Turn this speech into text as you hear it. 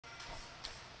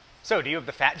So, do you have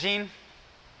the fat gene?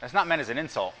 That's not meant as an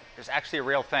insult. It's actually a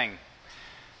real thing.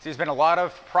 So there's been a lot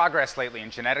of progress lately in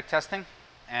genetic testing,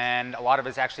 and a lot of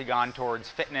it's actually gone towards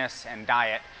fitness and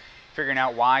diet, figuring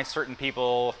out why certain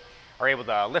people are able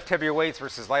to lift heavier weights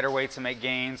versus lighter weights and make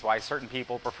gains, why certain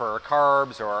people prefer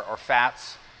carbs or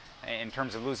fats in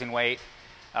terms of losing weight.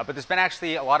 But there's been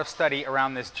actually a lot of study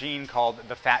around this gene called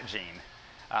the fat gene.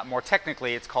 More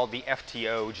technically, it's called the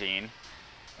FTO gene,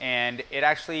 and it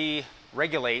actually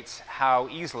regulates how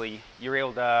easily you're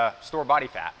able to store body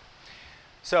fat.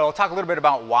 So I'll talk a little bit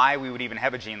about why we would even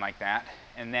have a gene like that,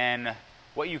 and then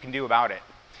what you can do about it.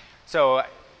 So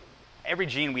every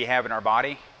gene we have in our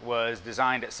body was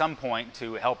designed at some point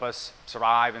to help us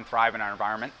survive and thrive in our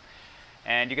environment.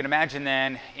 And you can imagine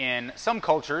then in some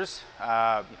cultures,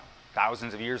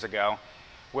 thousands of years ago,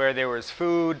 where there was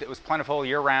food that was plentiful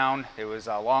year-round, there was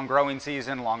a long growing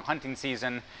season, long hunting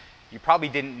season, you probably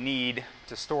didn't need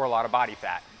to store a lot of body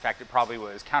fat. In fact, it probably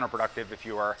was counterproductive if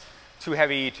you were too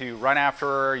heavy to run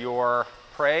after your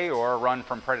prey or run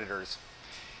from predators.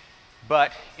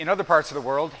 But in other parts of the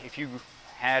world, if you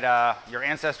had your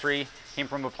ancestry came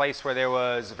from a place where there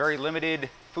was very limited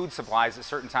food supplies at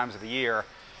certain times of the year,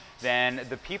 then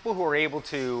the people who were able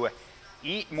to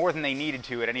eat more than they needed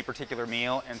to at any particular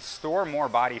meal and store more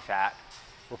body fat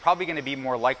were probably going to be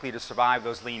more likely to survive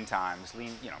those lean times.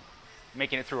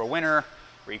 Making it through a winter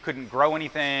where you couldn't grow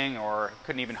anything or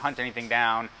couldn't even hunt anything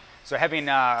down. So having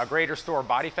a greater store of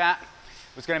body fat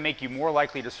was going to make you more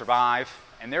likely to survive,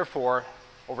 and therefore,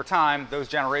 over time, those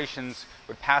generations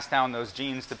would pass down those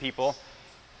genes to people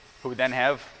who would then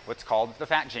have what's called the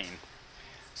fat gene.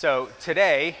 So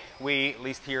today, we, at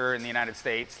least here in the United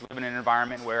States, live in an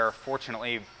environment where,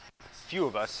 fortunately, few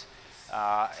of us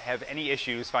have any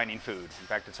issues finding food. In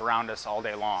fact, it's around us all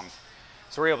day long.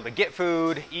 So we're able to get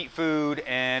food, eat food,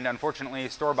 and unfortunately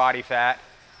store body fat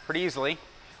pretty easily,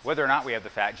 whether or not we have the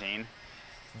fat gene.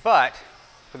 But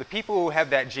for the people who have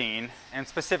that gene, and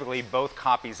specifically both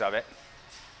copies of it,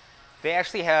 they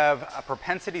actually have a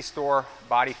propensity to store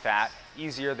body fat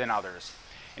easier than others.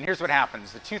 And here's what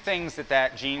happens. The two things that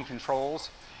that gene controls,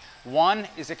 one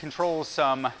is it controls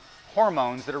some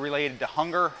hormones that are related to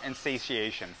hunger and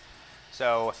satiation.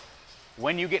 So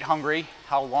when you get hungry,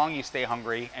 how long you stay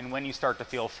hungry, and when you start to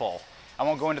feel full. I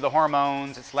won't go into the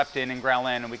hormones, it's leptin and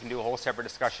ghrelin, and we can do a whole separate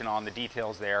discussion on the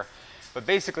details there. But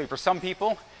basically, for some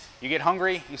people, you get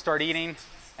hungry, you start eating,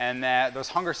 and those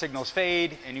hunger signals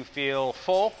fade, and you feel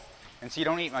full, and so you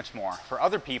don't eat much more. For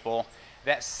other people,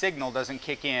 that signal doesn't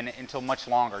kick in until much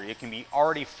longer. You can be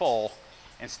already full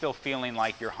and still feeling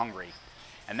like you're hungry.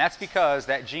 And that's because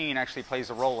that gene actually plays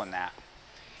a role in that.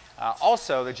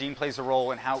 Also, the gene plays a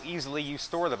role in how easily you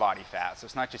store the body fat. So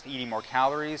it's not just eating more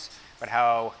calories, but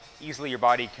how easily your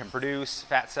body can produce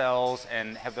fat cells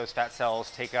and have those fat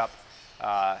cells take up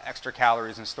extra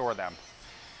calories and store them.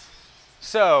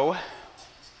 So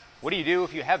what do you do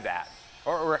if you have that?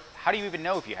 Or how do you even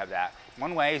know if you have that?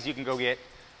 One way is you can go get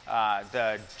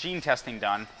the gene testing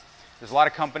done. There's a lot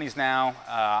of companies now.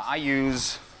 I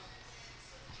use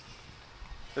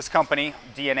this company,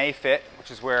 DNA Fit, which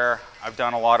is where I've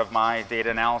done a lot of my data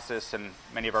analysis, and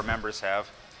many of our members have.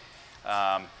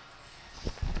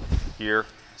 Here,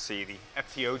 see the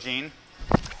FTO gene.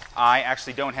 I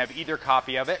actually don't have either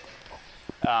copy of it,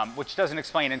 which doesn't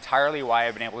explain entirely why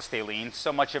I've been able to stay lean.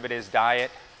 So much of it is diet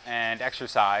and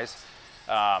exercise,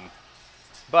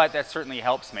 but that certainly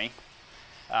helps me.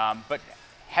 But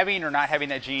having or not having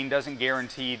that gene doesn't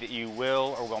guarantee that you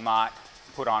will or will not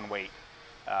put on weight.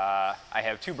 I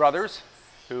have two brothers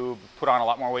who put on a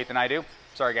lot more weight than I do.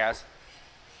 Sorry, guys.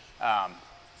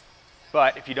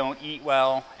 But if you don't eat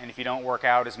well and if you don't work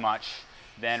out as much,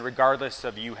 then regardless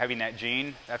of you having that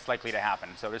gene, that's likely to happen.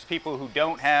 So there's people who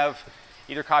don't have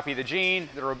either copy of the gene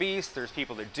that are obese. There's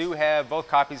people that do have both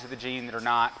copies of the gene that are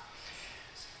not.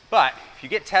 But if you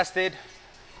get tested,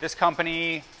 this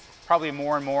company, probably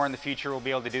more and more in the future, will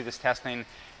be able to do this testing,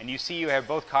 and you see you have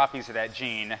both copies of that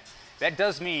gene, that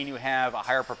does mean you have a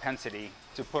higher propensity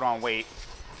to put on weight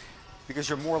because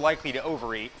you're more likely to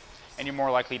overeat and you're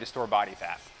more likely to store body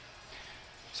fat.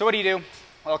 So what do you do?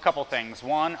 Well, a couple things.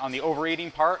 One, on the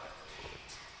overeating part,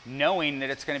 knowing that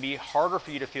it's going to be harder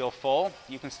for you to feel full,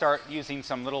 you can start using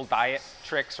some little diet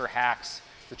tricks or hacks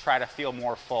to try to feel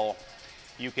more full.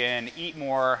 You can eat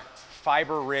more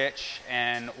fiber-rich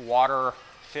and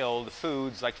water-filled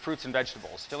foods like fruits and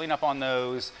vegetables, filling up on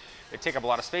those. They take up a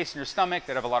lot of space in your stomach,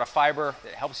 that have a lot of fiber,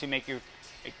 that helps you make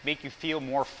you feel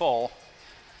more full,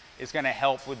 is going to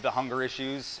help with the hunger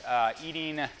issues.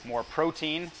 Eating more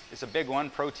protein is a big one.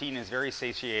 Protein is very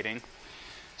satiating.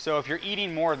 So if you're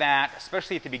eating more of that,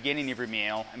 especially at the beginning of your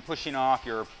meal, and pushing off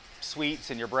your sweets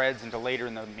and your breads until later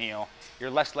in the meal, you're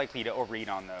less likely to overeat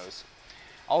on those.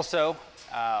 Also,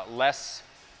 less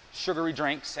sugary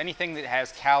drinks. Anything that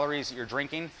has calories that you're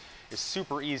drinking is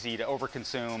super easy to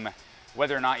overconsume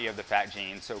whether or not you have the fat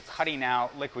gene. So cutting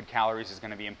out liquid calories is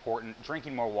going to be important.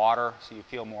 Drinking more water so you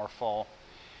feel more full.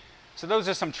 So those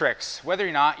are some tricks. Whether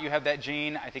or not you have that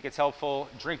gene, I think it's helpful.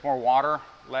 Drink more water,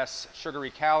 less sugary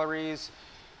calories.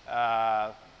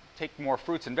 Take more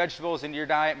fruits and vegetables into your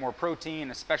diet, more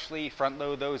protein, especially front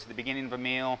load those at the beginning of a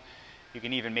meal. You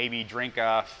can even maybe drink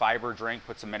a fiber drink,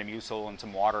 put some Metamucil and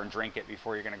some water and drink it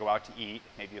before you're going to go out to eat.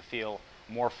 Maybe you'll feel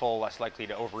more full, less likely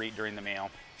to overeat during the meal.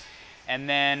 And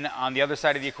then on the other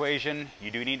side of the equation,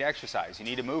 you do need to exercise. You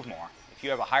need to move more. If you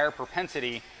have a higher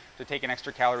propensity to take in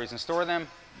extra calories and store them,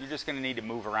 you're just going to need to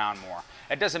move around more.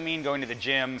 That doesn't mean going to the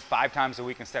gym 5 times a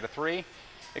week instead of 3.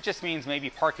 It just means maybe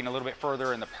parking a little bit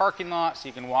further in the parking lot so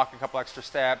you can walk a couple extra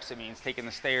steps. It means taking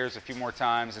the stairs a few more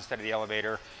times instead of the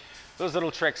elevator. Those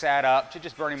little tricks add up to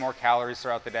just burning more calories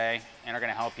throughout the day and are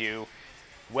going to help you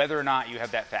whether or not you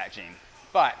have that fat gene.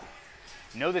 But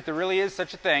know that there really is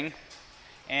such a thing,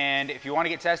 and if you want to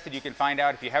get tested, you can find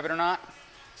out if you have it or not,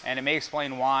 and it may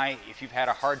explain why, if you've had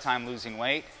a hard time losing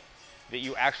weight, that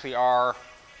you actually are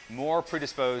more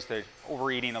predisposed to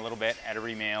overeating a little bit at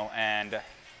every meal and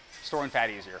storing fat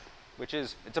easier, which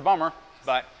is, it's a bummer,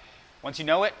 but once you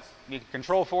know it, you can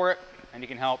control for it, and you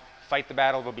can help fight the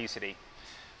battle of obesity.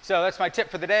 So that's my tip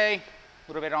for the day, a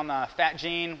little bit on the fat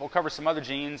gene. We'll cover some other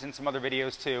genes in some other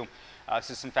videos too. This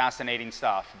is some fascinating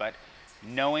stuff, but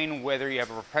knowing whether you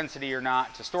have a propensity or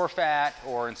not to store fat,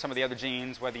 or in some of the other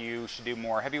genes, whether you should do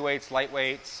more heavy weights, light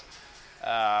weights,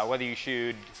 whether you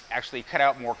should actually cut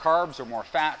out more carbs or more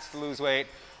fats to lose weight,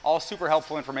 all super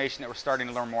helpful information that we're starting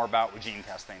to learn more about with gene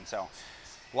testing. So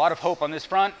a lot of hope on this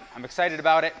front. I'm excited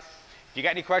about it. If you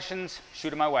got any questions,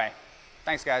 shoot them my way.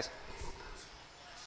 Thanks, guys.